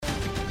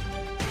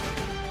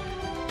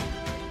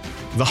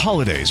The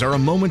holidays are a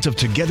moment of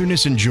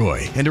togetherness and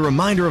joy, and a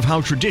reminder of how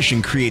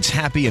tradition creates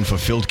happy and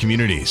fulfilled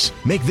communities.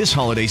 Make this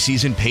holiday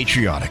season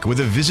patriotic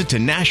with a visit to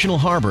National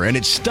Harbor and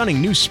its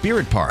stunning new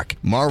Spirit Park.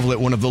 Marvel at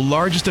one of the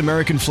largest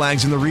American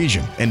flags in the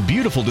region and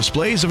beautiful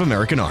displays of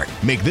American art.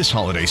 Make this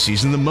holiday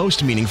season the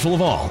most meaningful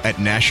of all at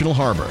National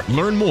Harbor.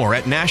 Learn more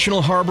at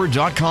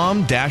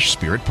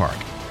nationalharbor.com/Spirit Park.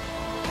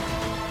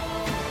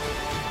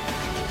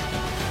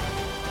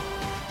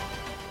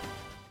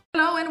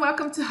 Hello and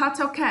welcome to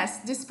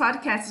Hotelcast. This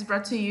podcast is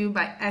brought to you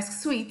by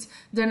Ask Suite,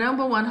 the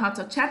 #1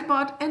 hotel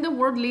chatbot and the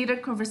world leader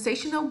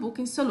conversational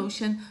booking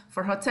solution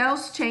for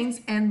hotels,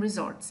 chains, and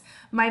resorts.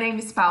 My name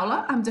is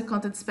Paula. I'm the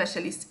content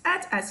specialist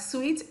at Ask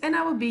Suite, and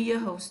I will be your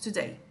host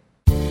today.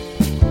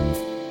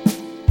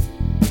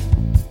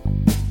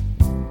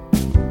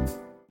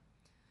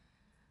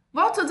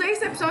 Well,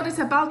 today's episode is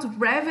about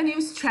revenue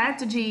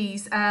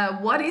strategies.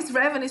 What is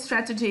revenue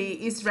strategy?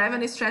 Is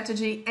revenue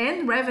strategy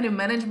and revenue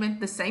management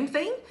the same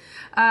thing?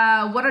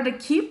 What are the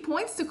key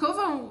points to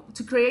cover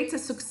to create a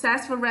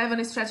successful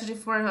revenue strategy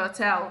for a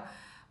hotel?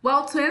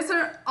 Well, to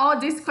answer all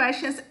these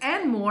questions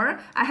and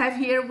more, I have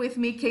here with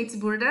me Kate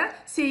Burda,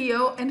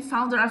 CEO and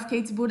founder of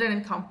Kate Burda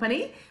 &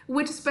 Company,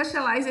 which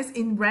specializes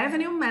in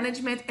revenue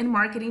management and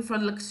marketing for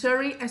the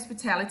luxury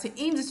hospitality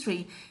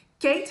industry.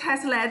 Kate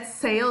has led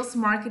sales,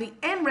 marketing,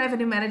 and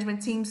revenue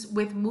management teams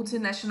with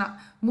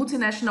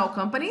multinational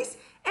companies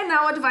and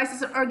now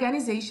advises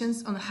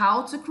organizations on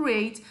how to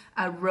create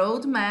a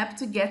roadmap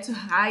to get to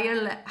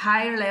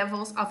higher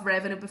levels of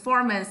revenue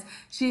performance.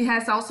 She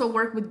has also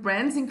worked with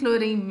brands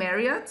including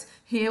Marriott,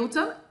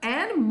 Hilton,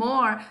 and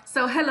more.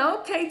 So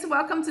hello, Kate.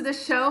 Welcome to the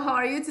show. How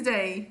are you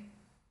today?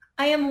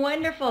 I am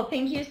wonderful.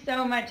 Thank you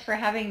so much for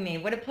having me.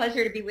 What a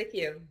pleasure to be with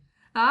you.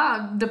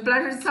 The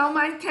pleasure is all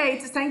mine,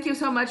 Kate. Thank you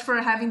so much for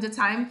having the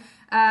time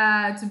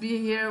to be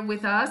here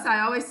with us.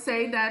 I always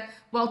say that,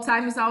 well,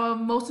 time is our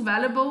most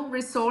valuable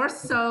resource,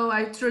 so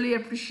I truly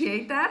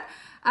appreciate that.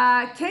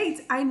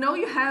 Kate, I know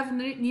you have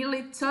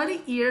nearly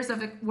 30 years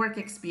of work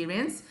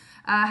experience,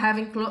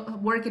 having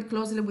worked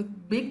closely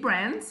with big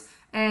brands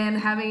and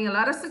having a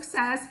lot of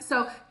success.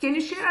 So can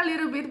you share a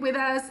little bit with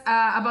us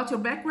about your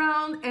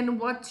background and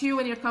what you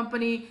and your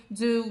company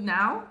do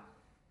now?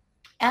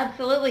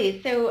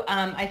 Absolutely. So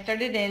I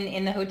started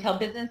in the hotel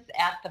business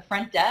at the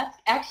front desk.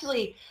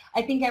 Actually,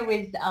 I think I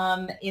was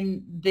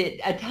in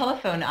a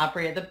telephone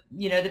operator,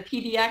 the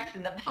PDX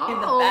in the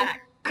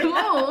back.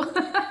 Cool.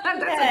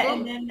 That's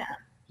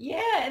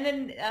and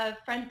then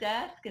front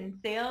desk and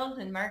sales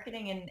and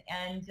marketing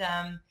and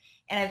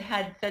I've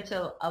had such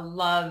a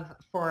love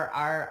for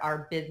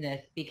our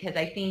business because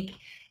I think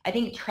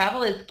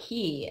travel is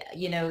key,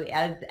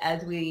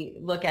 as we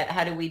look at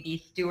how do we be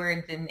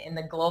stewards in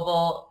the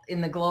global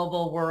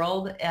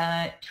world.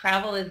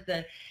 Travel is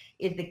the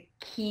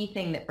key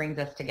thing that brings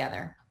us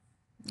together.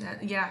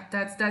 Yeah,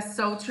 that's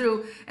so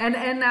true.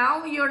 And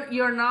now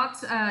you're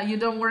not you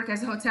don't work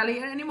as a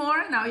hotelier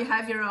anymore. Now you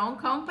have your own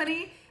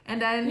company,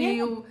 and then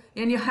you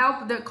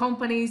help the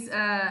companies.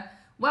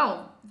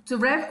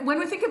 When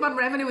we think about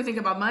revenue, we think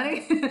about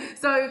money.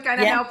 So you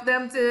kind of help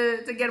them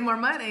to get more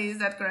money. Is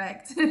that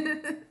correct?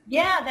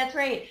 Yeah, that's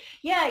right.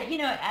 Yeah,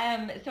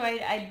 so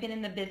I've been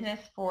in the business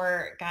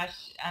for,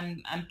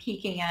 I'm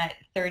peaking at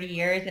 30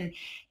 years,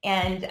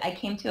 and I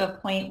came to a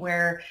point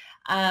where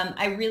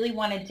I really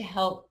wanted to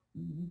help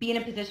be in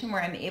a position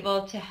where I'm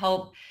able to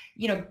help,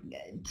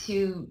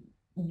 to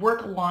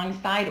work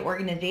alongside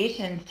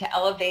organizations to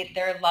elevate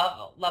their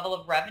level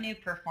of revenue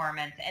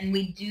performance. And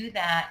we do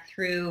that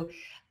through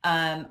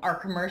our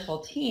commercial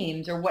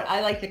teams, or what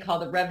I like to call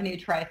the revenue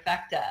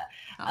trifecta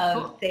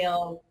of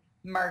sales,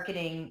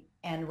 marketing,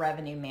 and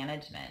revenue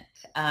management.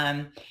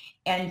 And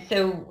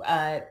so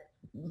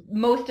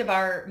most of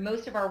our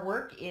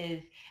work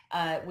is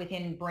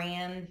within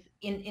brands,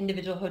 in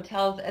individual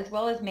hotels, as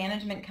well as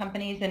management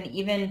companies and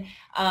even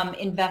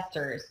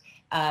investors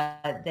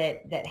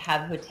that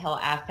have hotel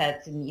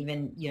assets and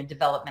even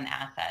development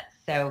assets.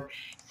 So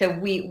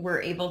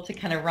we're able to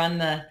kind of run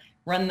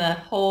the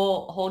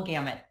whole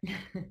gamut.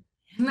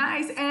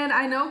 Nice. And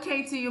I know,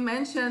 Katie, you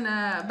mentioned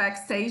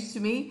backstage to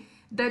me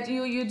that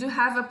you do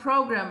have a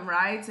program,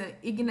 right?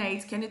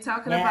 Ignite. Can you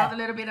talk about a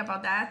little bit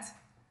about that?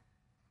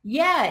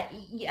 Yeah.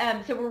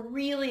 So we're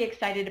really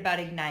excited about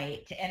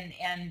Ignite,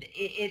 and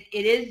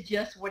it is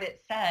just what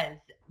it says.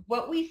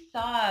 What we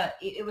saw,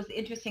 it was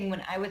interesting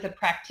when I was a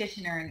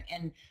practitioner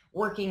and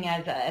working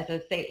as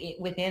a say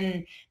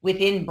within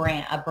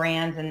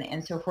brands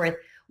and so forth.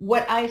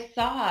 What I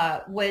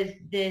saw was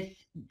this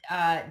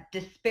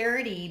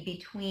disparity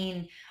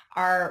between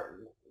our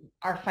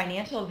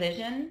financial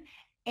vision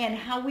and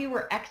how we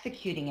were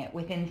executing it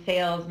within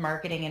sales,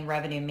 marketing, and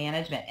revenue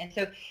management. And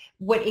so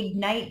what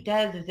Ignite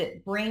does is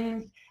it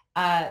brings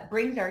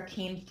our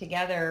teams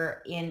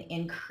together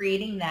in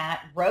creating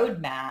that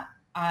roadmap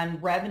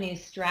on revenue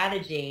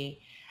strategy,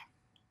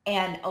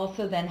 and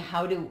also then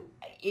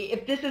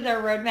if this is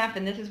our roadmap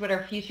and this is what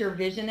our future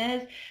vision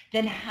is,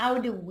 then how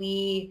do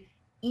we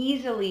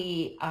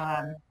easily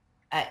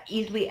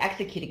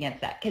execute against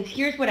that? Because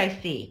here's what I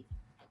see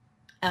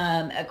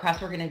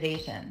across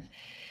organizations.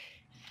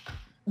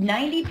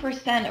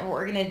 90% of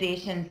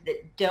organizations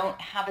that don't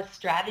have a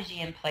strategy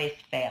in place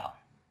fail.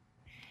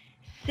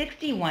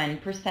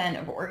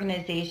 61% of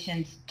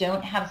organizations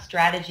don't have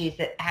strategies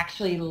that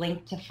actually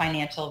link to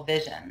financial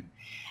vision.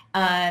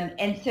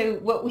 And so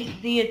what we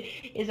see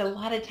is a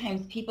lot of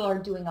times people are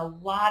doing a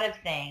lot of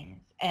things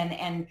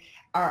and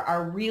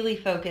are really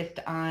focused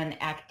on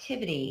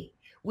activity,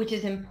 which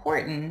is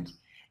important,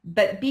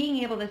 but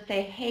being able to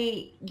say,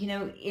 hey,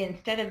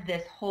 instead of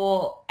this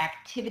whole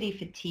activity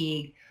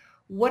fatigue,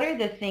 what are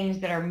the things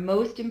that are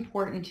most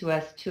important to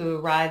us to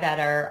arrive at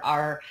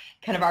our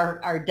kind of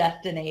our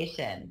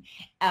destination?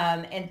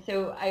 And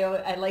so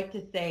I like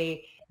to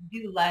say,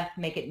 do less,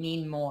 make it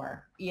mean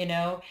more,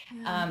 Yeah.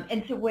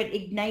 And so what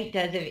Ignite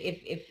does,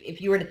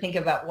 if you were to think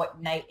about what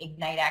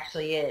Ignite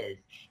actually is,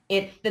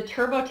 it's the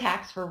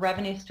TurboTax for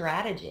revenue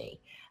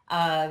strategy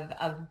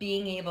of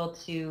being able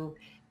to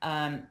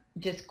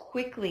just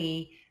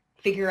quickly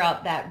figure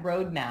out that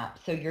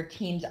roadmap so your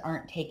teams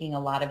aren't taking a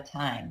lot of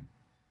time.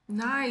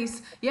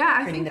 Nice. Yeah,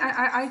 I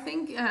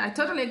think I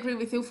totally agree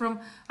with you.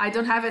 I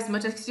don't have as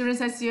much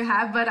experience as you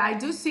have, but I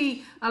do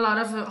see a lot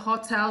of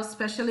hotels,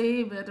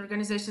 especially with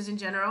organizations in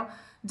general.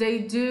 They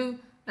do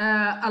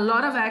a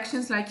lot of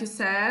actions, like you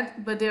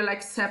said, but they're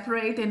like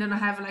separate and don't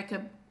have like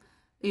a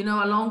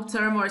long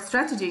term or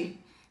strategy.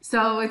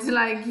 So it's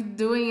like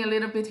doing a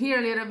little bit here,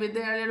 a little bit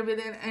there, a little bit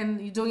there, and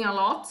you're doing a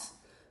lot,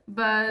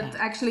 but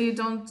actually you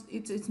don't.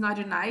 It's not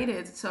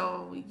united.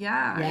 So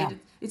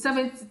it's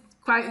something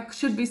quite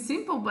should be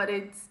simple, but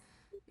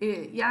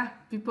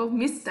people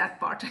miss that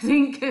part, I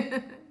think.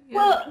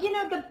 Well,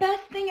 the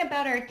best thing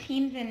about our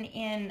teams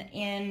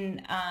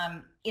in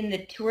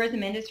the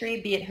tourism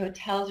industry, be it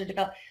hotels or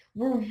develop,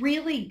 we're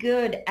really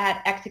good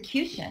at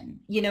execution.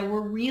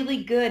 We're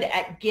really good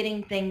at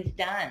getting things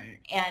done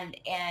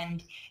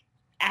and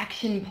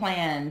action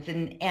plans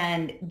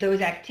and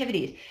those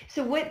activities.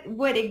 So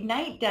what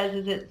Ignite does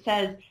is it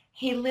says,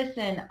 hey,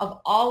 listen, of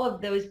all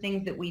of those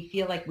things that we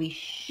feel like we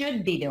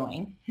should be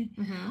doing,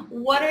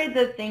 what are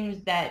the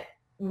things that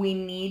we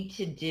need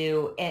to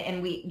do?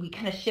 And we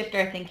kind of shift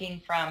our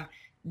thinking from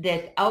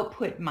this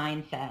output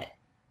mindset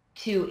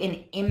to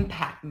an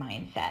impact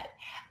mindset.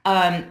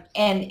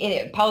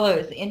 Paulo,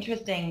 it's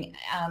interesting.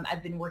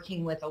 I've been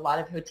working with a lot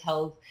of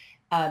hotels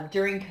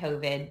during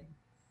COVID.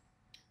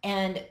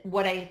 And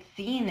what I've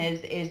seen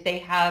is they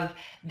have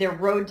their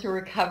road to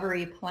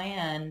recovery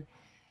plan.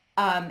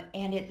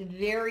 And it's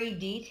very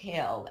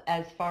detailed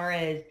as far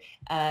as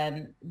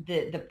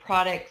the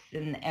products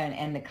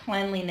and the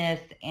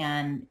cleanliness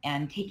and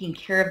taking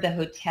care of the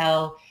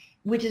hotel,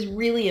 which is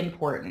really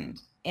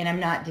important. And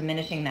I'm not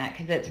diminishing that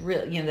because it's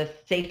really, the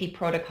safety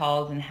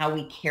protocols and how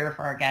we care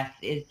for our guests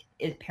is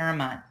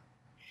paramount.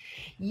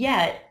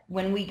 Yet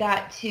when we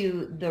got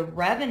to the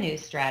revenue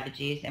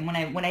strategies, and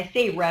when I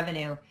say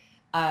revenue,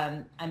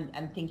 I'm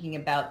thinking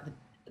about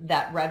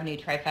that revenue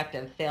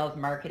trifecta of sales,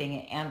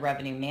 marketing, and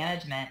revenue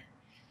management.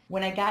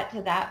 When I got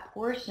to that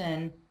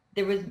portion,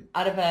 there was,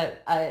 out of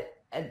a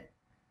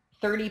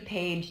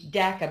 30-page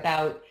deck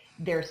about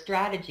their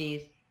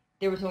strategies,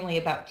 there was only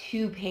about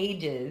 2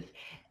 pages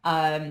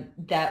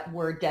that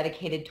were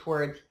dedicated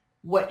towards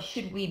what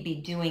should we be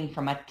doing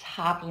from a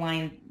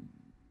top-line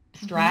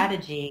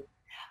strategy.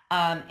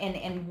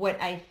 And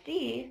what I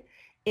see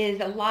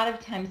is a lot of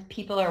times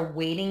people are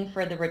waiting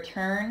for the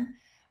return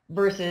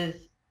versus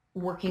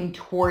working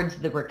towards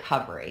the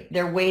recovery.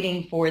 They're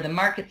waiting for the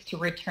markets to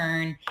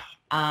return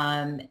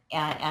and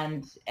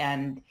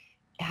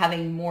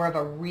having more of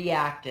a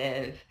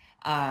reactive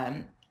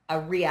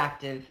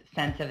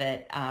sense of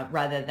it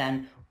rather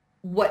than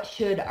what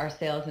should our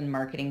sales and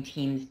marketing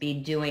teams be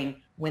doing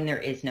when there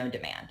is no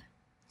demand.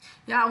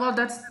 Yeah, well,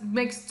 that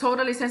makes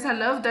totally sense. I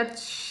love that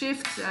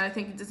shift. I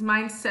think this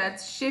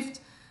mindset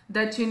shift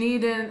that you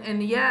need.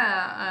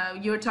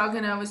 You're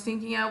talking, I was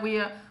thinking,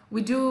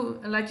 we do,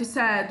 like you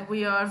said,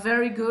 we are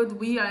very good.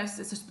 We are as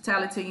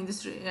hospitality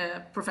industry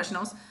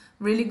professionals,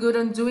 really good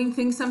on doing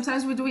things.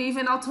 Sometimes we do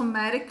even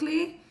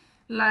automatically,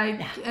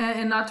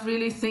 and not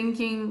really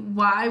thinking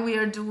why we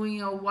are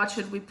doing or what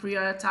should we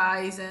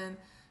prioritize. And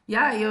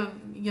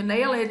you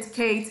nail it,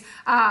 Kate.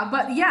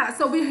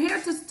 So we're here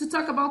to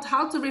talk about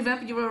how to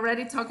revamp. You were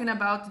already talking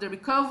about the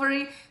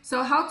recovery.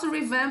 So how to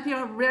revamp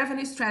your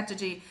revenue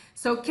strategy.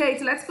 So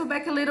Kate, let's go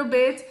back a little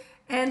bit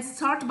and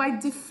start by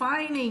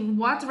defining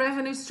what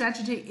revenue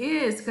strategy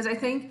is, because I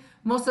think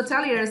most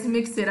hoteliers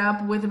mix it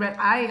up with,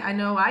 I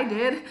know I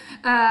did,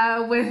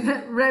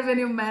 with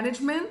revenue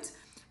management,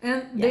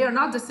 and they are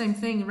not the same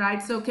thing,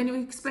 right? So can you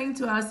explain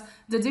to us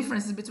the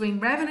differences between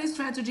revenue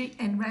strategy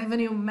and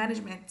revenue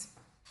management?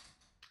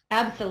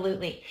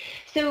 Absolutely.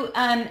 So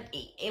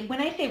when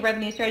I say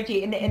revenue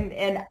strategy,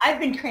 and I've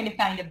been trying to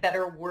find a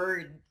better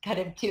word kind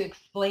of to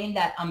explain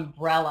that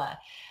umbrella,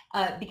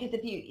 because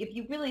if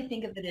you really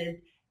think of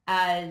it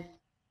as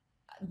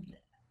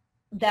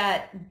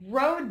that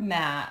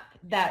roadmap,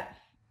 that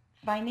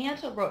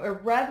financial or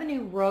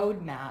revenue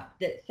roadmap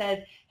that says,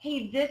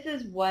 hey, this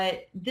is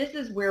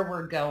where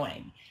we're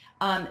going.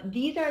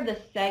 These are the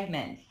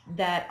segments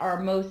that are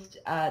most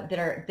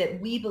that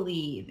we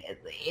believe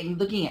in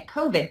looking at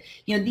COVID.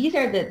 These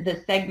are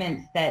the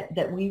segments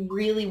that we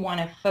really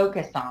want to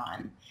focus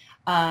on.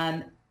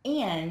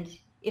 And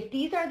if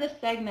these are the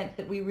segments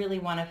that we really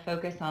want to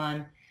focus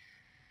on,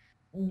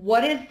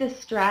 what is the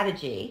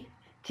strategy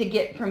to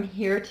get from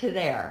here to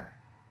there?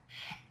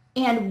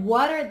 And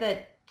what are the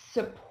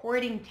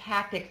supporting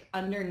tactics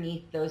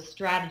underneath those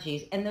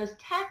strategies? And those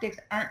tactics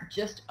aren't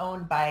just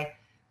owned by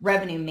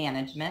revenue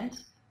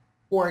management,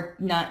 or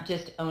not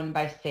just owned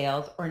by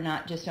sales, or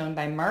not just owned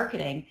by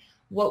marketing.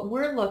 What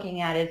we're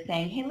looking at is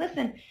saying, hey,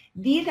 listen,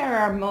 these are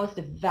our most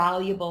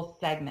valuable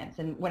segments.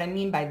 And what I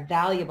mean by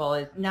valuable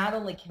is not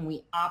only can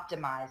we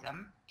optimize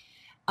them,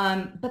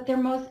 but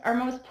they're our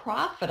most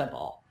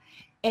profitable.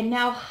 And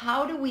now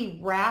how do we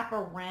wrap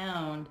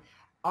around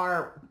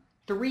our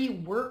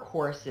 3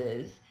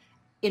 workhorses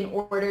in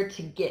order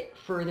to get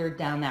further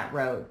down that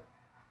road?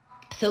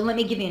 So let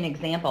me give you an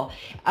example.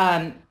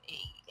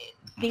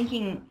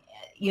 Thinking,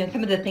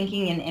 some of the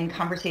thinking and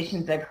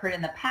conversations I've heard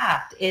in the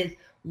past is,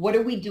 what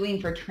are we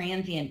doing for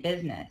transient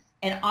business?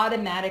 And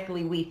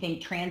automatically we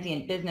think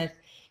transient business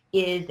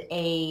is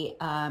a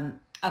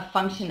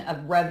function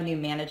of revenue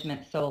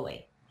management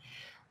solely.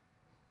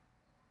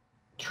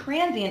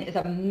 Transient is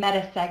a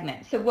meta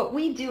segment. So what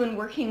we do in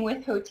working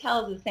with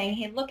hotels is saying,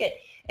 hey, look at,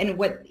 and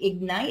what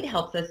Ignite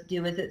helps us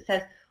do is it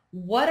says,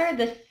 what are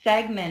the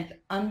segments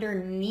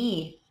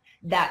underneath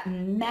that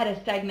meta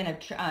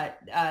segment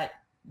of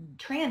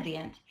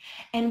transient,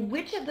 and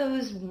which of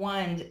those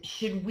ones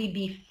should we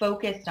be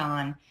focused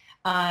on?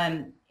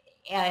 And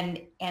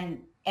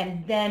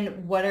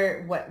then what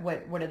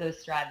are those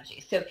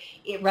strategies? So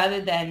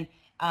rather than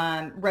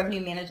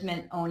revenue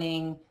management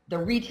owning the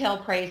retail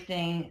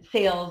pricing,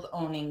 sales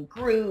owning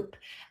group,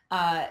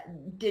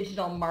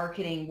 digital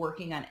marketing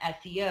working on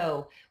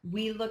SEO,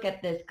 we look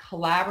at this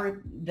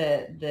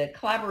the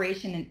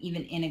collaboration and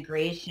even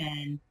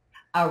integration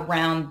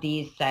around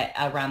these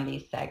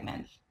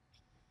segments.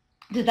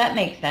 Does that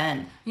make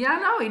sense? Yeah,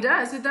 no, it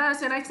does. It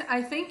does. And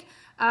I think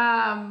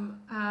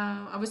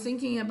I was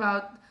thinking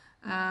about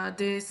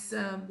this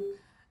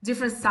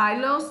different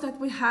silos that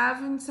we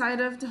have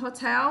inside of the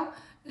hotel.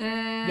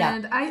 Yeah.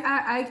 And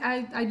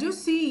I do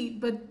see,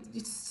 but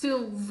it's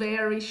still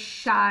very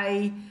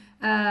shy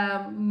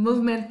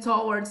movement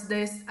towards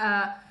this,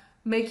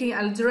 making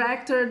a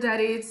director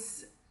that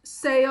is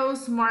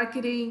sales,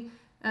 marketing,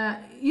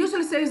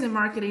 usually sales and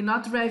marketing,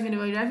 not revenue.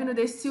 Revenue,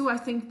 they still, I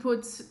think,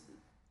 puts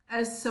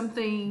as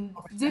something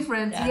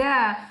different.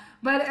 Yeah.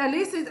 But at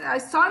least I'm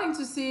starting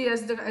to see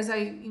as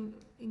I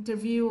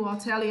interview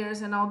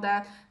hoteliers and all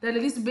that at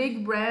least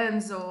big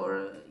brands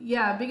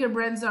bigger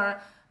brands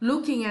are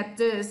looking at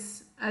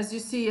this, as you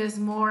see, as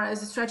more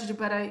as a strategy.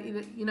 But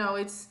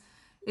it's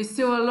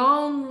still a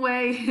long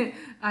way,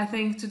 I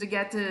think, to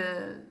get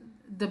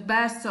the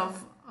best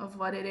of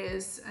what it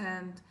is.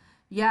 And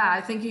yeah,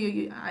 I think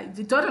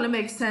it totally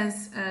makes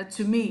sense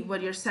to me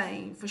what you're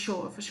saying, for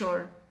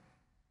sure.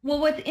 Well,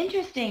 what's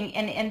interesting,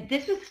 and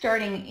this was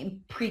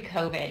starting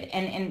pre-COVID,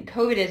 and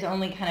COVID has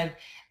only kind of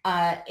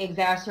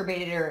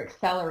exacerbated or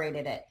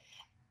accelerated it.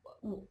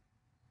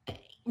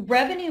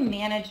 Revenue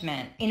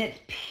management, in its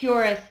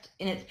purest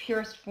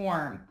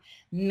form,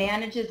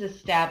 manages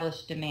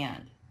established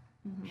demand.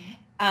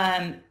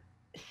 Mm-hmm.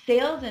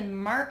 Sales and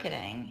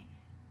marketing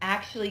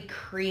actually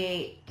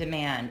create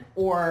demand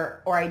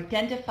or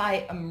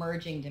identify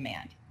emerging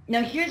demand.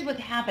 Now, here's what's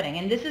happening,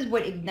 and this is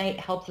what Ignite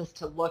helps us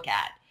to look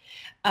at.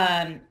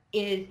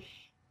 Is,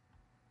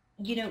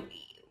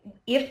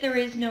 if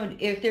there's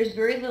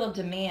very little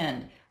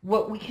demand,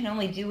 what we can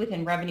only do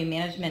within revenue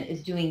management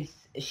is doing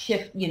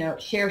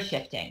share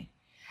shifting,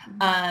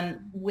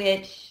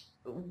 which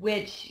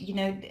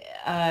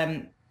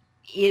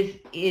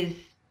is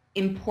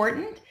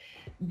important,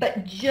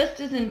 but just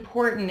as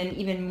important and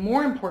even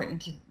more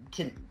important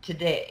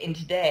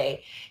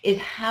today is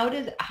how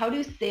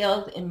do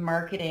sales and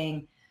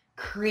marketing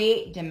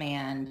create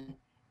demand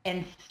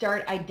and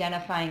start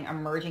identifying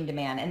emerging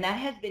demand. And that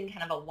has been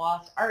kind of a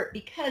lost art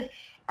because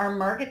our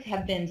markets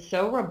have been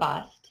so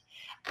robust.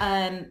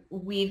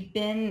 We've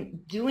been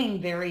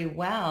doing very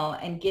well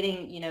and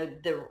getting,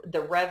 the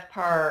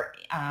RevPAR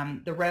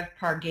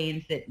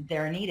gains that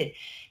they're needed.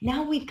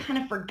 Now we've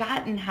kind of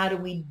forgotten, how do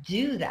we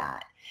do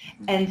that?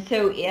 And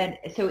so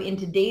in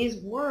today's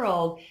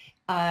world,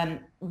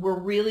 we're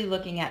really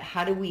looking at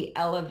how do we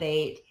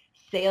elevate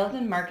sales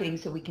and marketing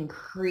so we can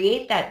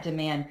create that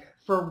demand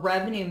for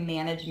revenue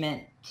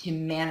management to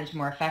manage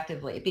more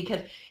effectively.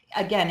 Because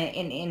again,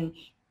 in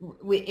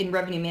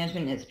revenue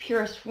management in its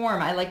purest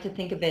form, I like to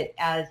think of it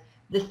as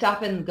the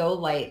stop and go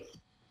lights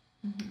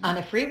on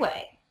a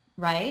freeway,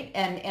 right?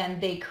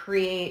 And they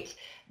create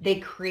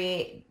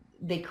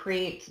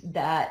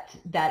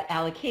that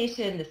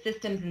allocation, the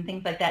systems and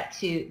things like that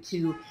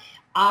to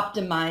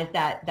optimize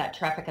that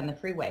traffic on the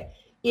freeway.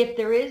 If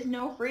there is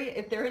no traffic,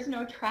 if there is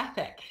no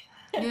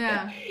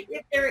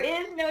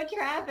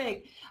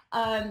traffic,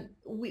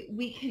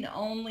 we can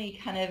only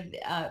kind of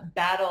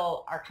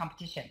battle our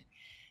competition.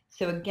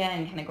 So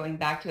again, kind of going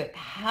back to it,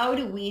 how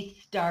do we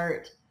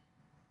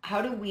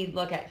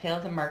look at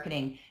sales and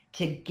marketing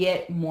to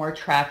get more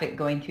traffic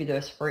going through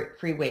those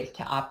freeways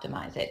to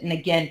optimize it? And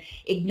again,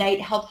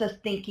 Ignite helps us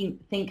think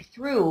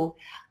through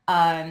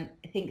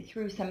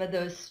some of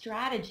those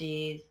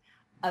strategies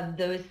of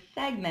those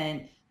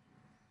segments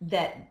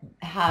that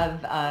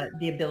have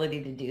the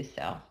ability to do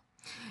so.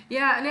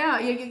 Yeah,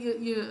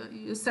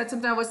 you said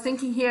something. I was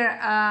thinking here.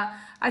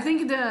 I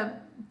think the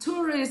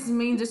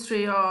tourism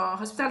industry or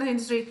hospitality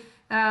industry,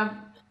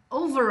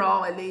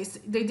 overall at least,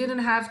 they didn't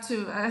have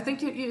to. I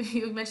think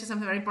you mentioned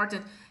something very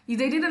important.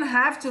 They didn't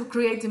have to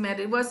create demand.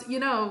 It was,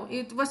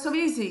 it was so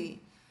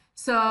easy.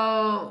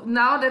 So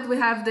now that we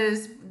have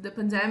the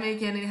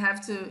pandemic and you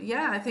have to,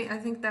 I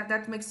think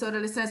that makes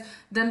totally sense.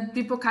 Then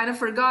people kind of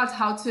forgot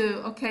how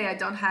to. Okay, I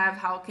don't have.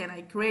 How can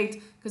I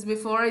create? Because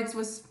before it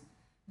was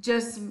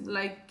just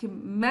like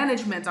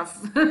management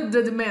of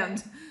the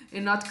demand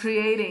and not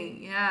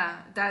creating.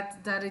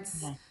 That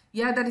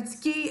it's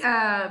key.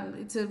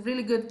 It's a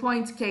really good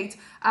point, Kate.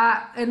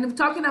 And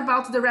talking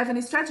about the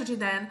revenue strategy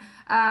then,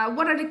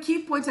 what are the key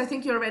points? I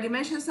think you already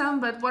mentioned some,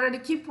 but what are the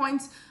key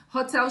points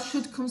hotels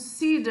should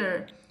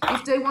consider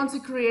if they want to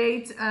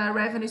create a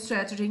revenue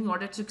strategy in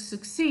order to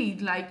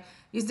succeed? Like,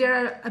 is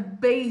there a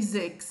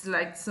basics,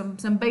 like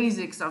some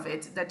basics of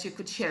it that you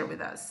could share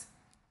with us?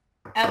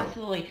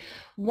 Absolutely.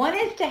 One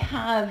is to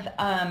have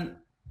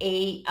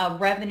a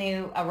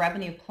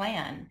revenue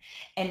plan,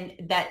 and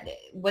that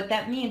what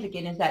that means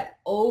again is that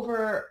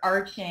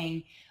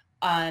overarching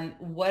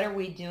what are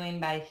we doing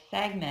by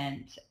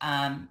segment,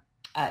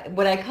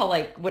 what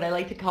I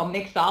like to call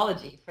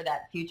mixology for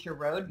that future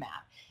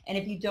roadmap. And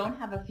if you don't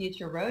have a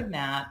future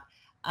roadmap,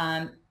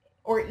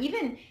 or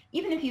even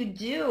if you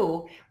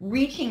do,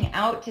 reaching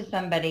out to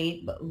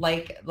somebody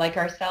like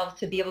ourselves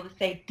to be able to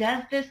say,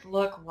 does this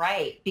look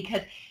right?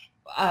 Because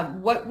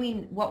what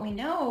we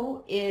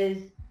know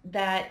is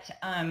that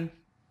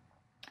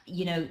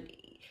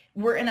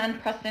we're in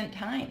unprecedented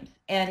times,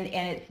 and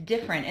it's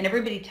different, and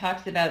everybody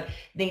talks about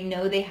they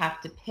know they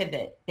have to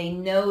pivot. They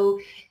know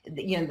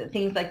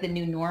things like the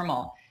new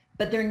normal,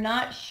 but they're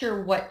not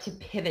sure what to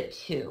pivot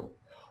to,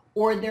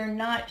 or they're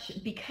not,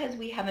 because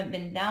we haven't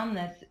been down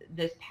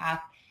this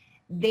path.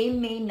 They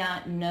may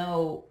not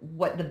know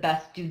what the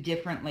best do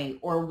differently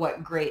or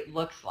what great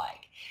looks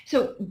like.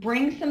 So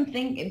bring some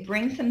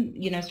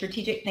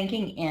strategic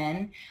thinking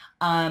in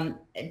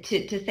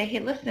to say, hey,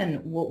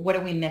 listen, what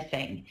are we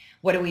missing?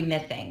 What are we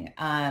missing?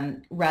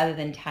 Rather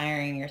than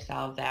tiring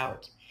yourselves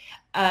out.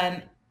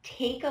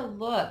 Take a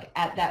look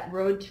at that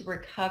road to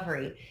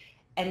recovery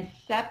and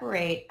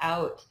separate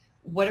out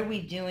what are we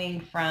doing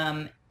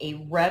from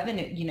a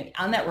revenue,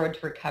 on that road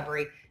to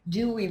recovery.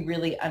 Do we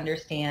really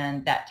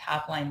understand that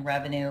top line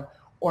revenue,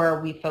 or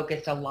are we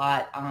focused a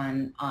lot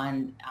on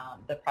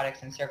the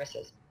products and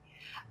services?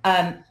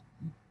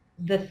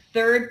 The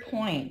third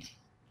point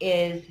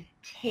is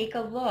take a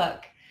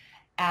look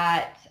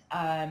at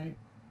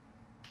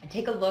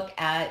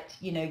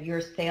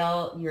your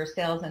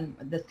sales and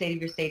the state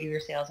of your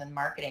sales and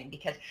marketing,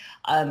 because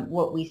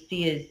what we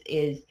see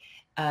is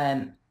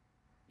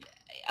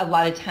a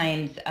lot of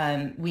times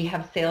we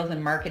have sales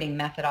and marketing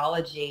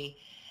methodology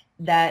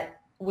that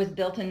was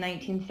built in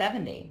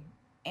 1970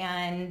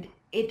 and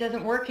it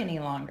doesn't work any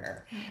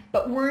longer,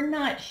 but we're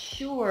not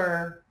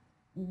sure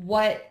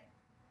what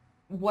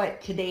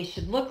today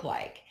should look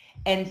like.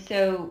 And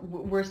so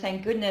we're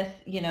saying, goodness,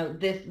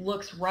 this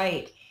looks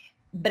right,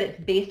 but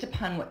it's based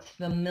upon what's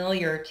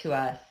familiar to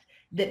us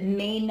that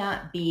may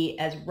not be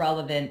as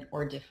relevant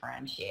or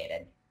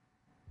differentiated.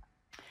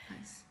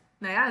 Nice.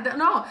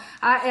 No,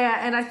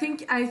 and I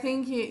think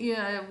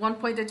one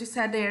point that you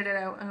said there that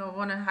I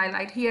want to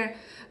highlight here.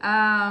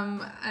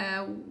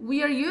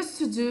 We are used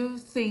to do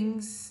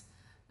things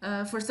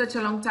for such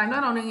a long time,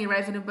 not only in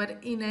revenue, but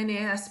in any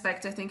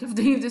aspect, I think, of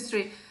the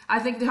industry. I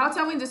think the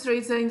hotel industry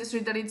is an industry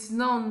that it's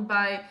known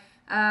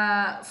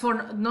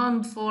for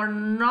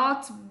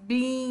not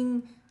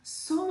being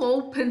so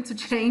open to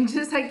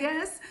changes, I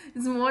guess.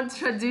 It's more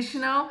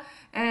traditional,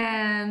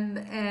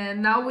 and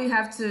now we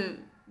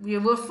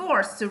were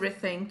forced to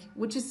rethink,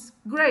 which is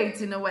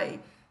great in a way,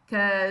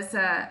 because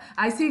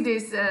I see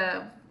this,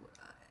 and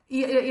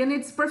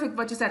it's perfect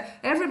what you said.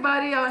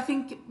 Everybody, I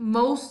think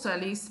at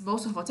least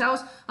most of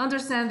hotels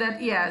understand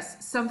that,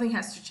 yes, something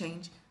has to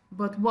change,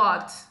 but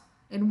what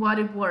and what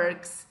it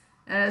works.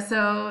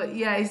 So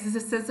yeah, it's a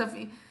sense of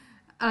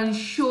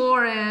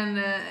unsure, and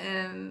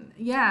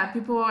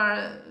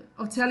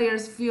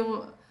hoteliers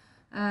feel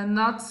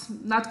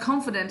not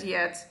confident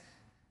yet.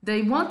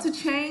 They want to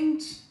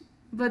change,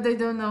 but they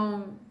don't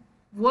know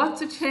what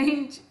to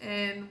change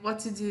and what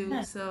to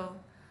do. So,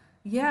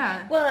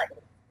 yeah. Well,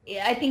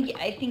 I think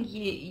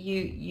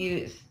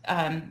you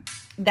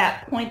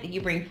that point that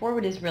you bring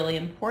forward is really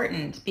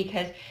important,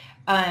 because,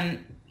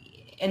 and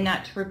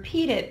not to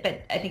repeat it,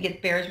 but I think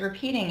it bears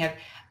repeating,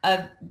 of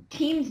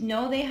teams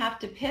know they have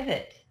to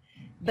pivot,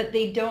 but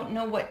they don't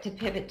know what to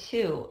pivot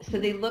to. So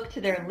they look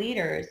to their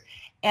leaders,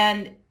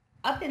 and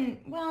up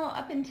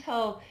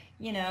until,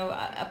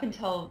 up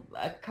until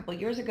a couple of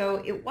years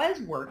ago, it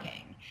was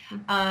working.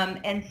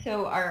 And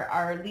so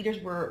our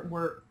leaders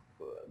were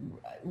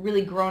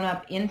really grown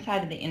up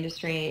inside of the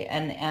industry,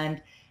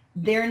 and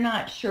they're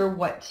not sure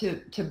what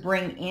to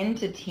bring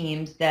into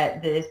teams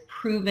that is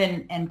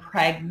proven and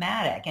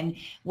pragmatic. And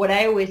what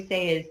I always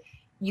say is,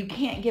 you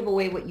can't give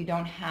away what you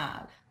don't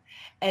have.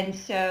 And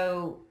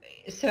so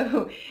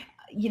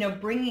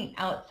bringing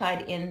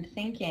outside in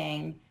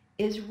thinking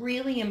is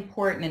really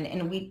important.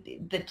 And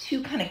the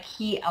two kind of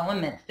key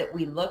elements that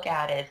we look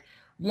at is,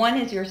 one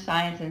is your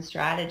science and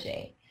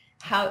strategy.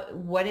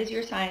 What is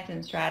your science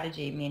and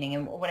strategy meaning?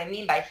 And what I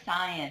mean by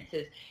science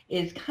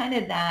is kind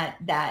of that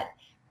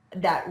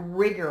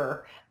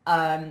rigor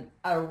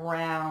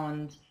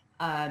around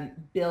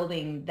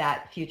building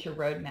that future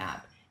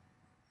roadmap.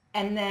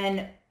 And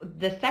then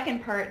the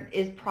second part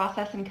is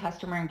process and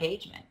customer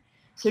engagement.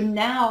 So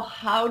now,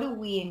 how do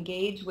we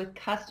engage with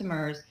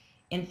customers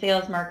in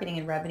sales, marketing,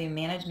 and revenue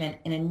management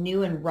in a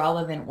new and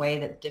relevant way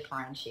that's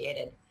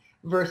differentiated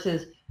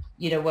versus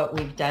what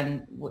we've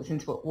done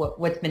since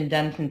what's been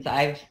done since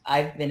I've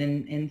been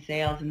in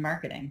sales and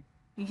marketing.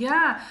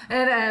 Yeah,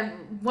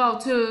 and well,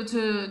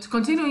 to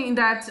continue in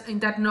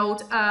that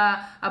note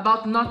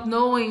about not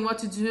knowing what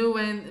to do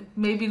and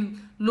maybe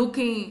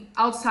looking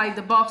outside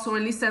the box, or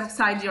at least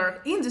outside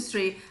your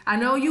industry. I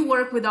know you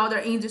work with other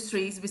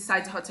industries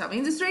besides the hotel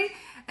industry,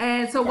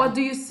 and so what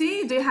do you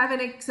see? Do you have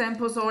any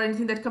examples or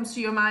anything that comes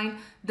to your mind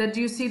that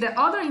you see that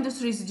other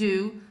industries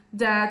do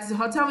that the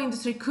hotel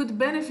industry could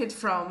benefit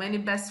from? Any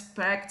best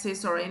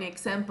practice or any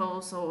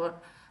examples or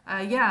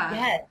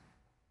Yes.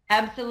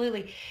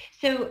 Absolutely.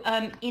 So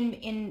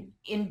in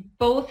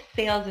both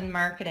sales and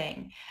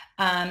marketing,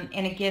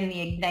 and again,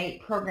 the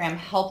Ignite program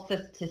helps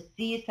us to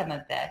see some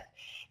of this,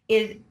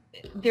 is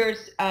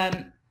there's,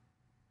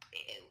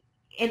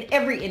 in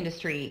every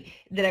industry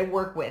that I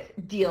work with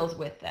deals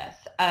with this,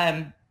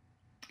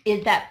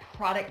 is that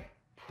product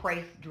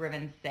price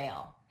driven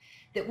sale.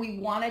 That we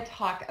want to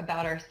talk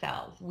about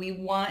ourselves. We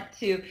want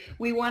to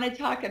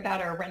talk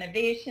about our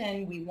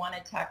renovation. We want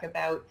to talk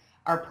about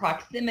our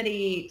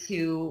proximity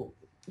to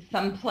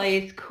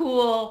someplace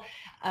cool,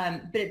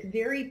 but it's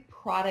very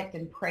product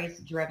and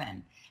price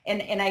driven.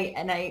 And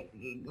I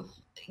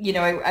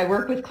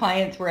work with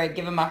clients where I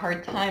give them a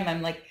hard time.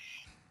 I'm like,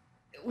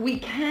 we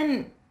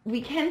can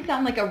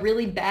sound like a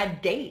really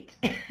bad date,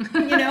 in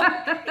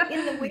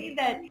the way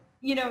that,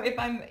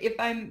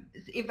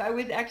 if I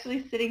was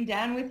actually sitting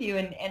down with you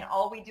and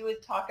all we do is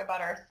talk about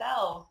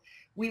ourselves,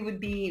 we would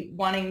be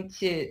wanting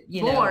to,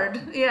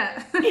 bored.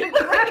 Yeah.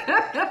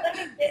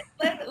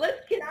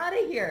 Let's get out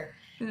of here.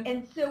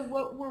 And so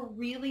what we're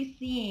really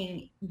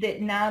seeing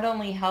that not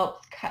only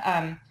helps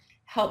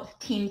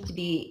teams to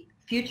be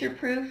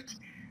future-proofed,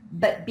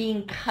 but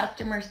being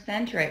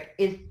customer-centric,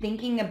 is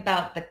thinking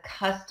about the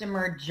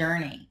customer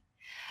journey,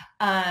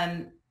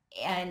 and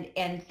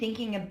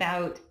thinking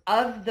about,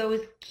 of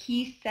those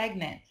key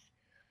segments,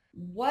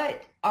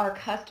 what are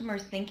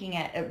customers thinking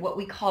at what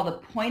we call the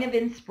point of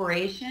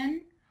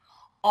inspiration,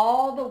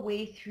 all the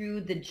way through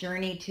the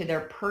journey to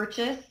their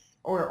purchase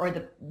or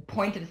the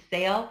point of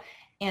sale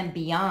and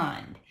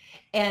beyond.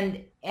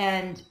 And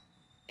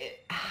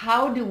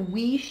how do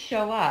we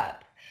show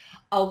up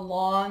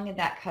along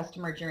that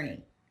customer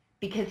journey?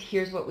 Because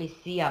here's what we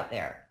see out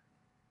there,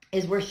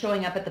 is we're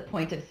showing up at the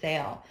point of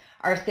sale.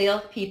 Our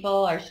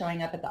salespeople are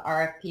showing up at the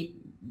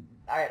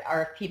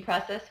RFP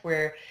process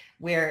where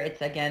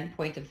it's, again,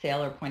 point of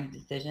sale or point of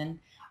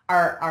decision.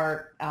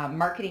 Our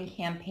marketing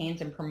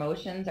campaigns and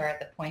promotions are at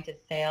the point of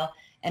sale,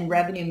 and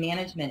revenue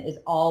management is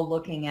all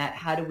looking at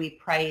how do we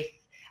price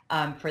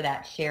for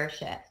that share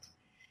shift.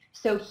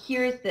 So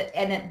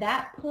and at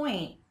that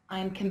point,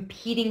 I'm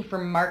competing for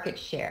market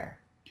share.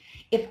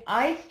 If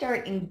I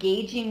start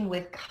engaging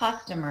with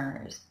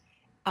customers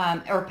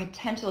or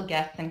potential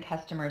guests and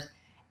customers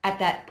at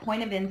that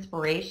point of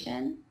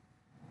inspiration,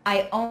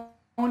 I own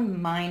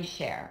mind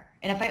share.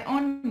 And if I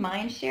own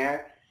mind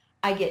share,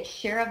 I get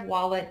share of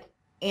wallet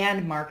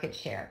and market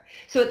share.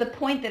 So at the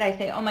point that I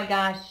say, oh my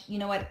gosh, you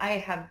know what,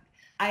 I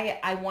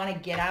want to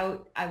get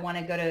out. I want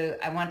to go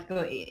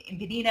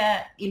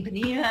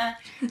Impanina.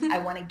 I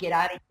want to get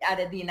out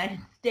of the United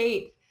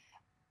States.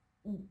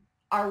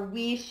 Are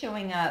we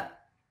showing up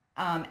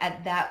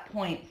at that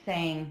point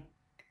saying,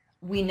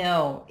 we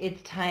know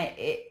it's time.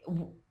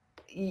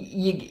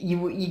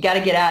 You got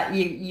to get out.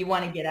 You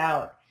want to get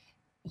out,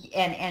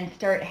 and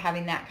start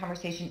having that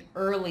conversation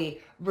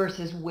early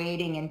versus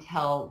waiting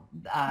until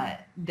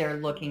they're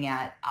looking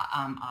at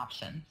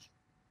options.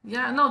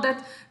 Yeah, no,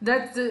 that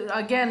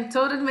again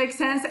totally makes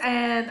sense,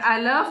 and I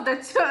love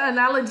that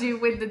analogy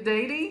with the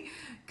dating,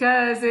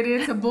 because it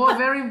is a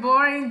very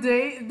boring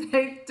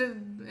date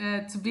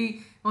to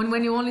be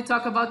when you only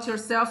talk about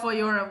yourself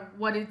or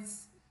what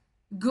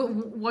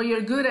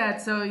you're good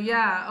at. So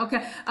yeah,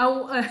 okay.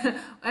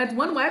 At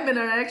one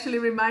webinar, actually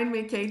remind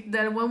me, Kate,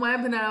 that one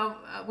webinar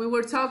we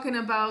were talking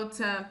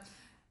about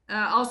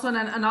also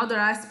another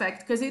aspect,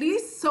 because it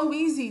is so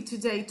easy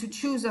today to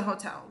choose a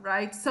hotel,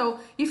 right? So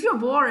if you're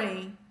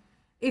boring,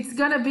 it's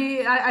gonna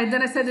be,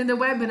 then I said in the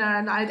webinar,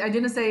 and I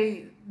didn't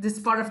say this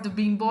part of the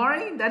being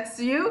boring, that's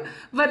you,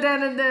 but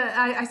then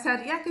I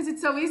said, yeah, because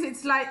it's so easy.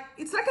 It's like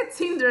a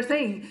Tinder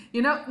thing,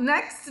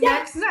 next,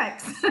 Yes. next,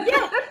 next.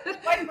 Yes.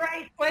 Swipe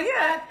right, swipe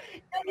Yeah. left.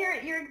 No,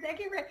 you're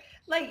exactly right.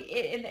 Like,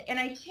 and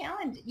I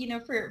challenge,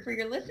 for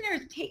your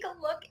listeners, take a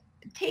look,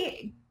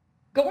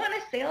 go on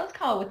a sales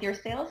call with your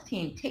sales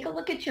team. Take a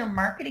look at your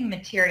marketing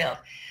materials.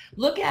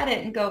 Look at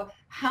it and go,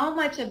 how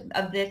much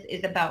of this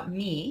is about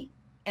me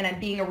and I'm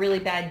being a really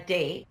bad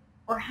date,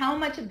 or how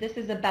much of this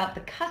is about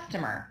the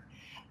customer?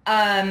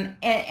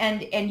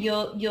 And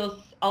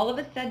you'll all of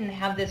a sudden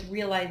have this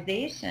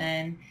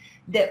realization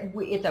that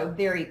it's a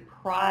very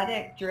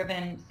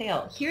product-driven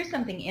sale. Here's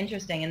something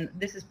interesting, and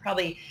this is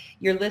probably,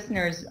 your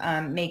listeners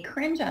may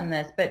cringe on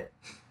this, but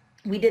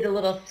we did a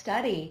little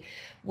study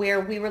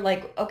where we were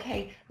like,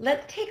 okay,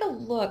 let's take a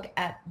look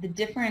at the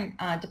different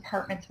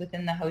departments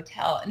within the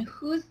hotel and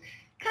who's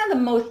kind of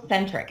the most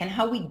centric. And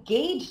how we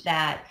gauged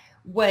that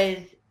was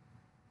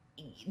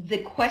the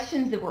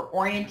questions that were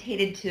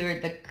orientated to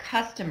the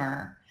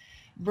customer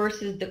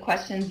versus the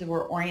questions that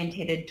were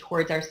orientated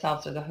towards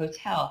ourselves or the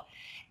hotel.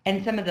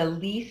 And some of the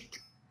least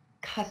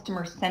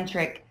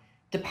customer-centric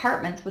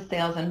departments was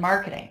sales and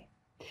marketing.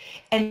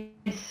 And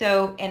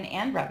so,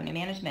 and revenue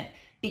management,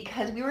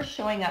 because we were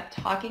showing up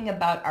talking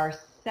about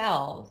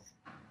ourselves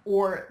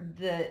or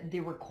the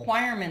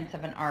requirements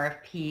of an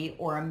RFP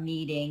or a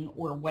meeting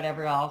or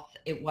whatever else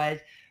it was,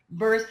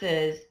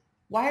 versus,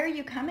 why are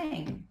you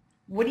coming?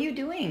 What are you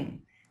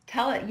doing?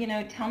 Tell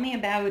me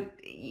about,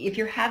 if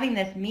you're having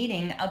this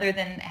meeting, other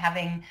than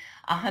having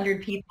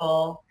 100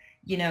 people,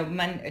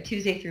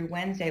 Tuesday through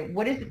Wednesday,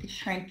 what is it that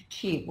you're trying to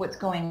achieve? What's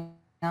going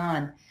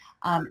on?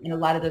 And a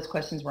lot of those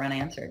questions were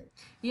unanswered.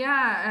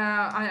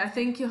 Yeah, I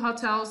think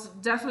hotels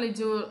definitely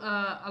do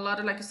a lot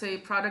of, like you say,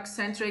 product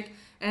centric,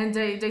 and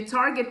they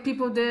target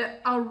people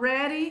that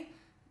already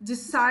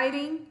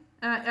deciding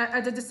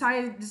at the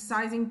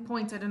deciding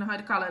point. I don't know how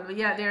to call it, but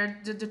yeah,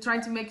 they're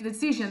trying to make a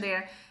decision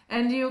there,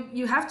 and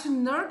you have to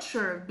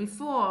nurture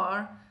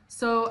before.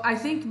 So I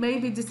think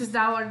maybe this is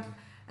our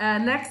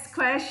next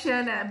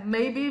question.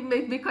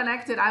 Maybe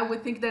connected. I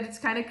would think that it's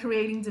kind of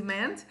creating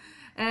demand.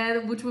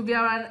 And which will be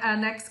our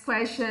next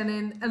question,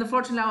 and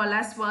unfortunately our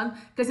last one,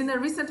 because in a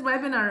recent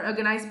webinar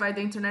organized by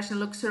the International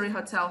Luxury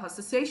Hotel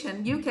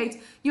Association,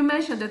 Kate, you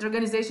mentioned that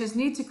organizations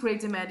need to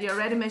create demand. You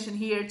already mentioned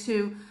here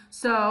too,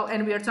 so,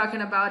 and we are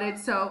talking about it.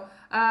 So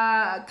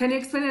can you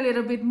explain a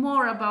little bit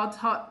more about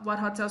what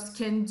hotels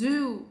can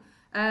do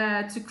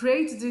to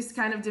create this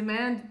kind of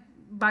demand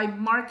by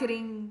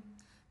marketing,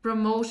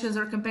 promotions,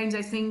 or campaigns?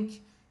 I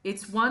think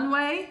it's one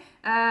way,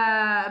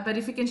 but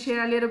if you can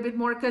share a little bit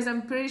more, because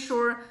I'm pretty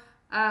sure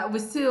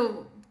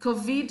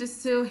COVID is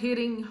still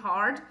hitting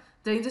hard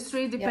the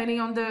industry, depending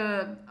on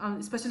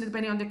especially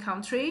depending on the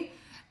country,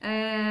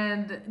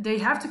 and they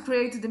have to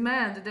create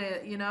demand.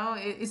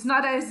 It's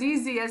not as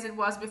easy as it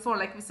was before.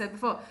 Like we said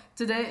before,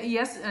 today,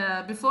 yes,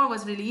 before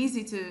was really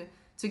easy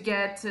to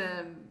get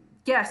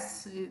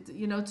guests.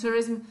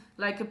 Tourism,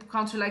 like a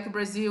country like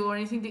Brazil or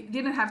anything, they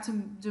didn't have to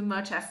do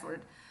much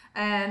effort,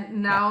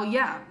 and now,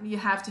 you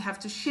have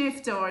to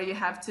shift, or you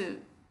have to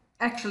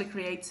actually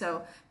create.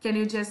 So can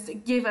you just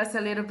give us a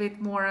little bit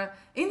more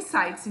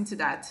insights into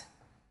that?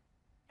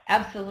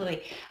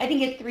 Absolutely. I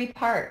think it's three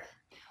parts.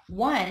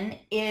 One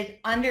is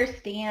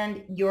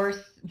understand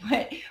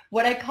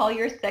what I call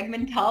your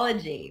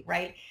segmentology,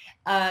 right?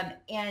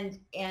 And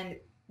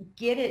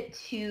get it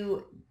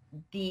to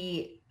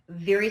the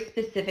very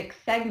specific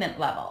segment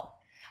level,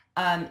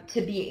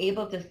 to be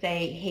able to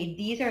say, hey,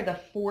 these are the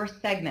 4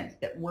 segments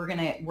that we're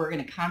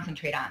gonna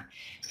concentrate on.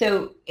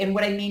 So, and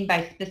what I mean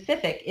by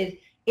specific is,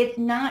 it's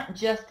not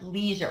just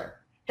leisure.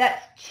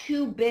 That's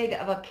too big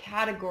of a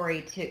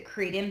category to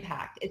create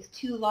impact. It's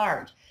too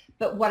large.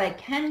 But what I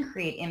can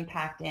create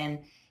impact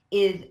in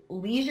is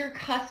leisure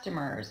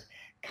customers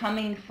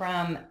coming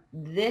from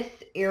this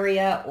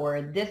area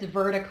or this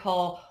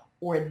vertical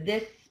or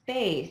this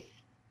space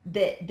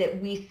that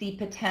we see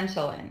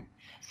potential in.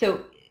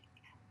 So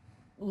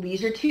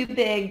leisure too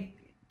big,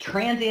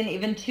 transient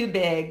even too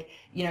big,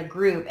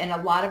 group. And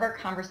a lot of our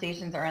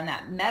conversations are on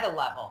that meta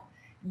level.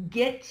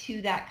 Get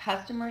to that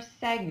customer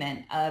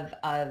segment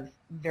of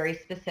very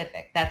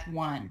specific. That's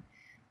one.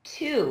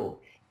 2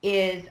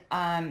 is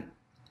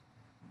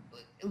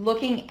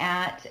looking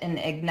at, and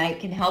Ignite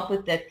can help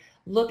with this,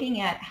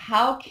 looking at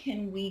how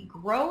can we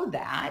grow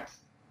that,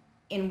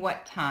 in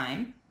what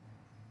time.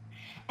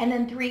 And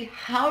then 3,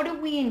 how do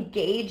we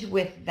engage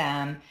with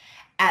them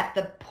at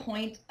the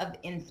point of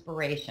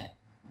inspiration?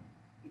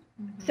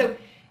 Mm-hmm. So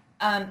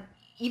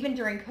even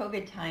during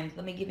COVID times,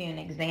 let me give you an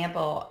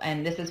example,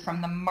 and this is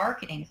from the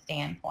marketing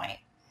standpoint.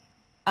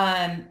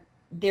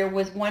 There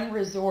was one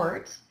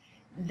resort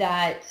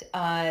that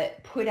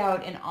put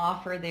out an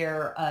offer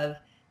there of,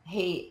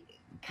 hey,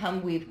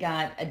 come, we've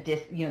got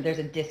there's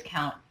a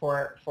discount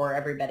for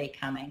everybody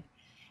coming.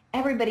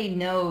 Everybody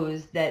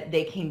knows that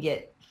they can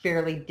get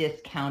fairly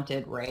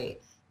discounted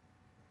rates.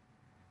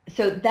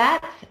 So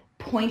that's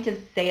point of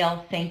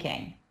sale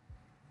thinking.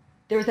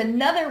 There's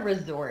another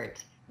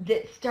resort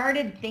that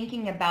started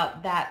thinking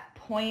about that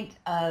point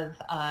of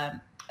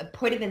a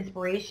point of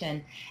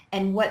inspiration,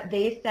 and what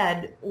they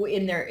said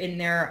in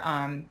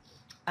their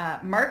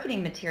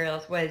marketing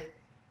materials was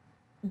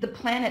the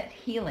planet's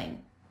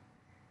healing.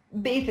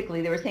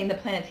 Basically, they were saying the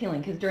planet's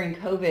healing because during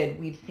COVID,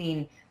 we've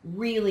seen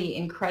really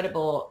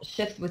incredible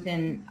shifts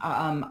within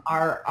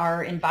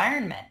our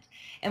environment.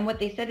 And what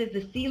they said is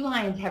the sea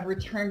lions have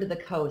returned to the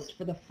coast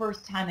for the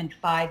first time in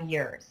 5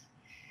 years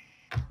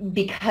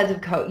because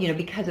of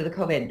because of the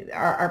COVID.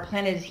 Our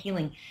planet is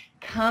healing.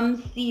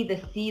 Come see the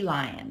sea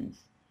lions.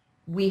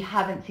 We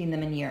haven't seen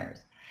them in years.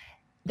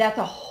 That's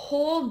a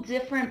whole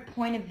different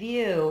point of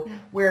view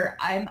where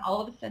I'm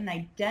all of a sudden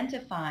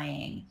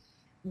identifying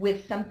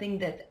with something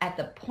that's at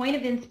the point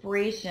of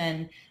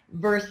inspiration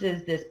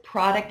versus this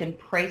product and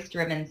price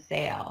driven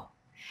sale.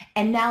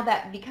 And now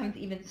that becomes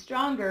even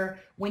stronger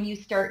when you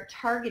start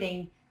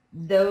targeting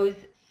those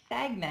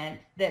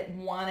segments that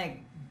want to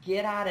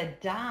get out of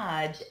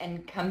Dodge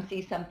and come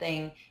see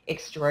something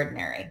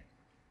extraordinary.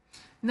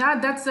 Now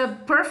that's a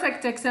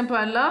perfect example.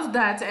 I love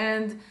that.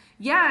 And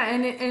yeah,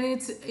 and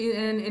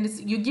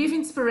it's you give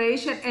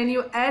inspiration and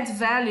you add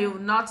value,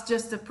 not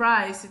just the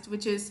price,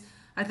 which is,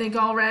 I think,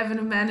 all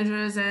revenue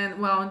managers and,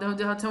 well, in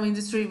the hotel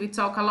industry, we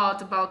talk a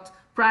lot about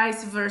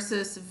price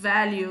versus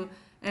value.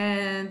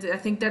 And I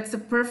think that's a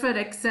perfect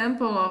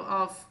example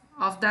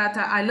of that.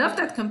 I love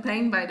that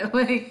campaign, by the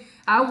way.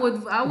 I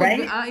would,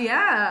 Right?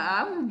 yeah,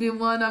 I would be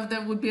one of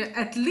them, would be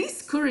at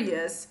least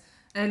curious,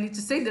 and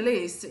to say the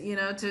least,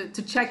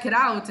 to check it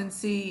out and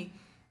see,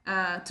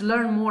 to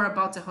learn more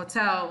about the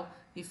hotel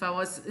if I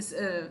was,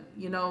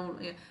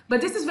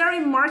 but this is very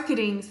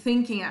marketing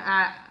thinking.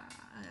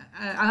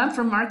 I'm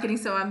from marketing,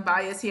 so I'm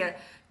biased here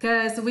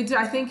because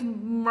I think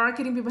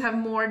marketing people have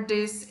more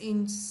this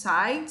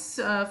insights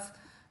of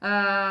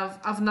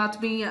not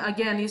being,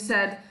 again, you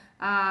said,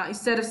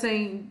 instead of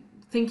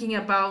thinking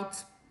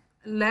about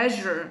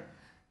leisure,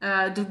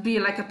 to be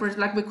like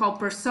like we call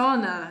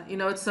persona,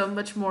 it's so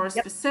much more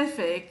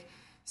specific.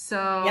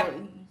 So Yep.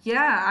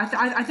 yeah,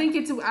 I think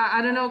it's,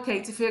 I don't know,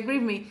 Kate, if you agree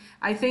with me.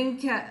 I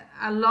think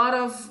a lot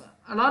of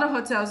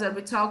hotels that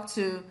we talk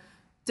to,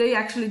 they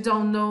actually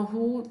don't know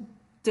who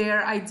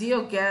their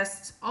ideal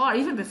guests are.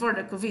 Even before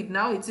the COVID,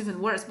 now it's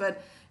even worse,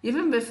 but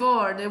even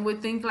before, they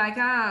would think like,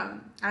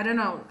 I don't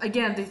know,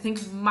 again, they think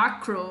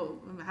macro,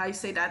 how you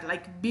say that,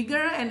 like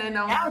bigger, and then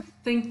now Yeah.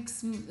 think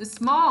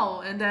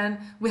small. And then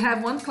we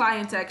have one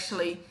client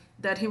actually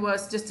that he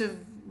was, just to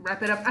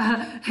wrap it up,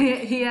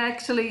 he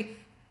actually,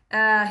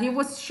 he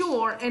was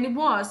sure, and it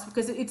was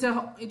because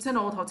it's an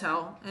old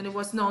hotel, and it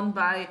was known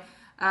by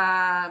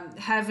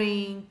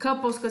having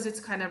couples because it's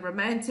kind of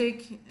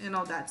romantic and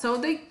all that. So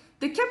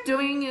they kept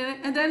doing it,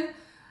 and then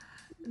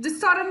they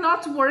started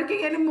not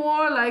working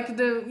anymore. Like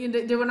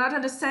they were not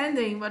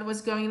understanding what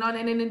was going on,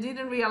 and then they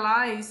didn't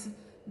realize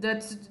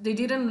that they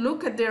didn't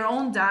look at their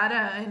own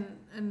data,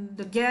 and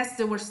the guests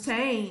they were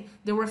staying,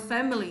 they were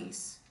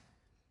families.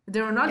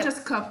 They were not Yep.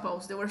 just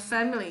couples, they were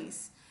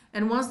families.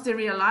 And once they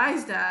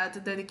realized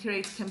that they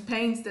create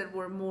campaigns that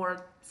were more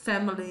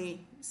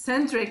family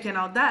centric and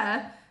all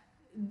that,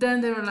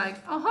 then they were like,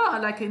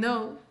 like,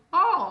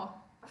 oh,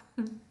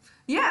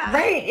 yeah.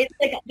 Right. It's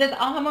like this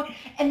aha moment.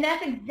 And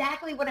that's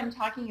exactly what I'm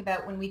talking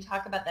about when we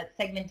talk about that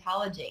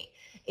segmentology.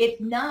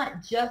 It's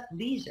not just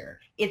leisure.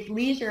 It's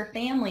leisure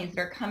families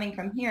that are coming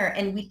from here.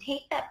 And we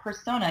take that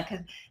persona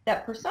because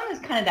that persona is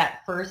kind of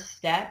that first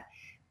step.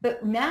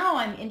 But now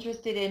I'm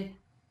interested in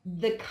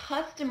the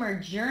customer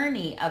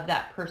journey of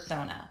that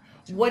persona.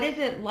 What is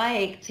it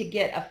like to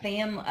get a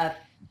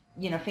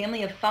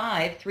family of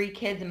 5, 3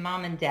 kids and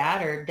mom and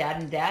dad, or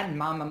dad and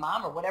mom and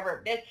mom, or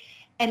whatever it is,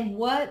 and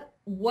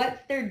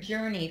what's their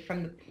journey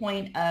from the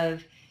point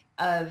of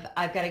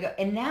I've got to go,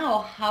 and now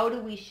how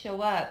do we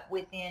show up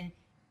within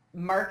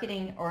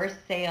marketing or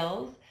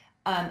sales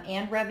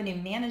and revenue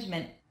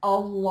management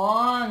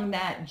along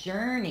that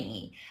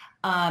journey,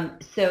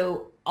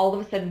 so all of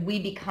a sudden we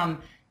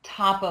become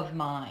top of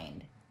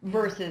mind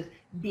versus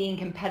being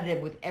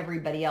competitive with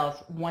everybody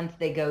else once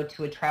they go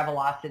to a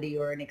Travelocity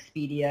or an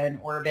Expedia, an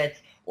Orbitz,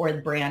 or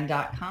the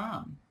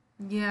brand.com.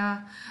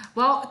 Yeah.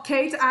 Well,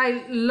 Kate,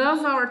 I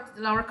love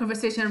our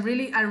conversation.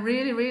 I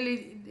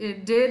really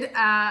did.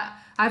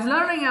 I've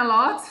learning a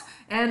lot,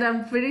 and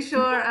I'm pretty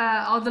sure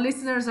all the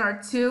listeners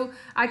are too.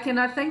 I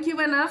cannot thank you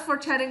enough for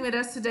chatting with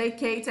us today,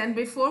 Kate. And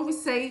before we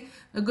say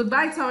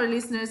goodbye to our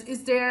listeners,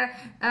 is there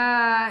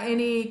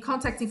any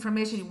contact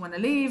information you want to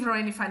leave, or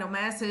any final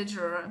message,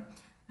 or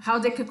how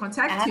they can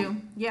contact you?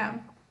 Yeah.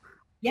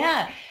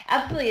 Yeah,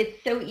 absolutely.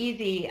 It's so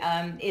easy.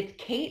 It's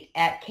Kate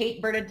at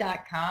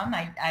kateburda.com.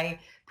 I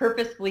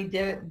purposefully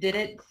did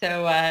it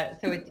so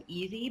it's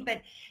easy.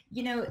 But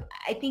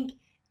I think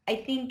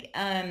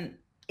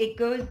it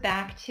goes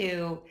back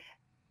to,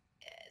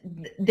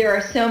 there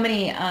are so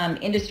many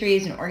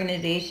industries and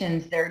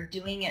organizations that are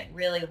doing it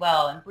really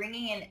well, and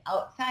bringing in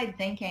outside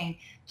thinking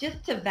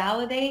just to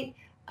validate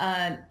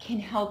can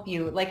help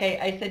you. Like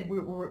I said,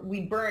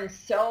 we burn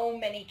so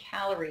many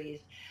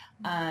calories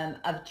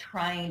of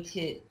trying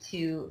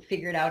to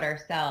figure it out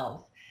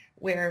ourselves,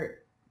 where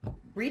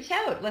reach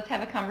out. Let's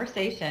have a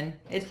conversation.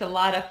 It's a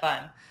lot of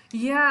fun.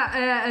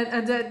 Yeah,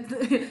 and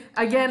that,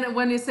 again,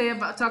 when you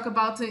talk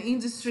about the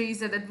industries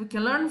that we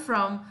can learn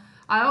from,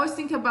 I always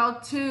think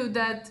about too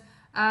that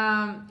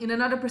in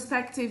another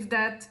perspective,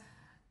 that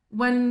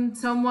when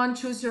someone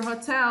chooses your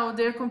hotel,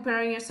 they're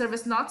comparing your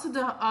service not to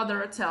the other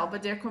hotel,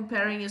 but they're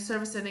comparing your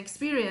service and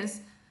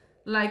experience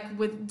like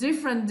with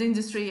different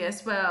industry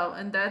as well.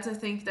 And that, I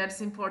think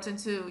that's important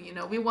too. You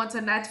know, we want a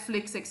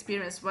Netflix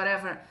experience,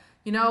 whatever.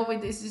 You know,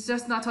 it's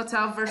just not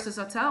hotel versus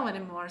hotel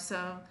anymore.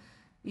 So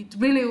it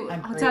really,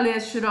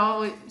 hoteliers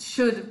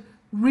should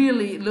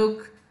really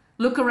look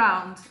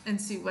around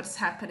and see what's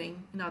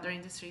happening in other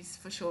industries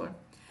for sure.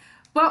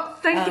 Well,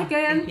 thank you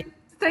again.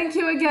 Thank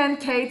you again,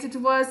 Kate. It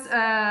was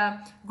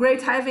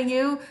great having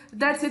you.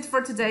 That's it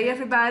for today,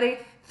 everybody.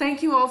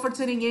 Thank you all for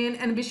tuning in,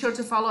 and be sure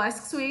to follow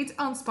Ask Suite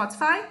on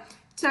Spotify.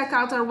 Check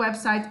out our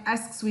website,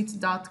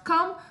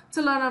 asksuite.com,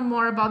 to learn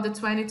more about the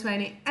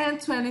 2020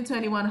 and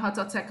 2021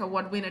 Hotel Tech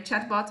Award winner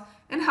chatbot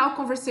and how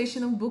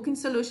conversational booking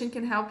solution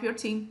can help your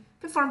team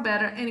perform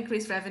better and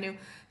increase revenue.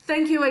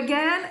 Thank you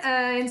again,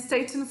 and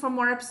stay tuned for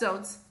more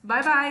episodes.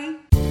 Bye-bye.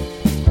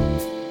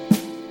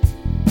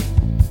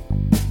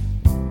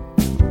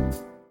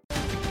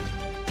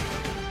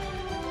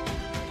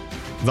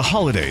 The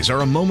holidays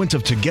are a moment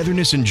of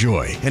togetherness and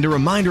joy, and a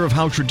reminder of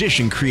how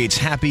tradition creates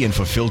happy and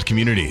fulfilled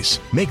communities.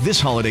 Make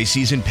this holiday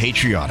season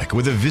patriotic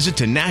with a visit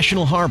to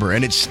National Harbor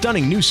and its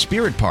stunning new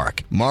Spirit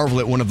Park. Marvel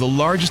at one of the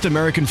largest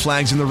American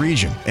flags in the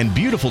region and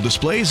beautiful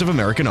displays of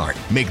American art.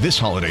 Make this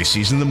holiday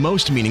season the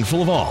most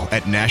meaningful of all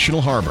at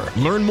National Harbor.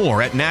 Learn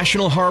more at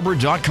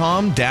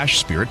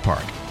nationalharbor.com/Spirit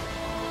Park.